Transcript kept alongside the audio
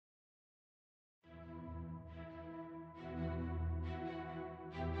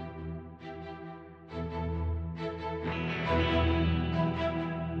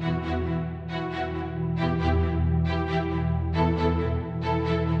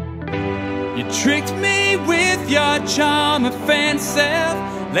You tricked me with your charm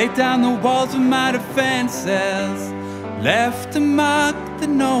offensive, laid down the walls of my defenses, left a mark that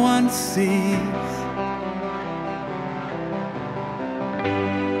no one sees.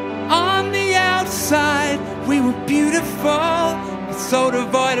 On the outside we were beautiful, but so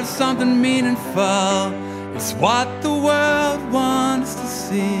devoid of something meaningful. It's what the world wants to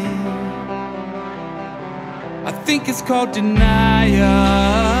see. I think it's called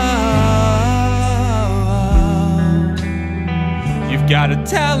denial. You've got a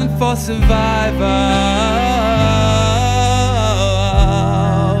talent for survival.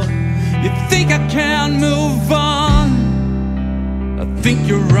 You think I can't move on? I think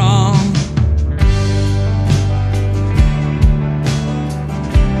you're wrong.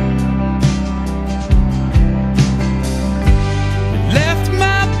 You left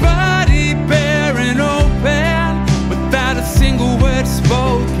my body bare and open, without a single word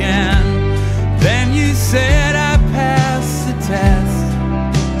spoken. Then you said I passed the test.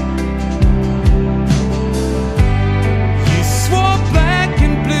 You swore black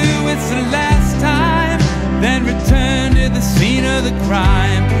and blue, it's the last time, then returned to the scene of the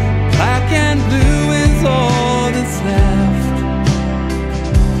crime.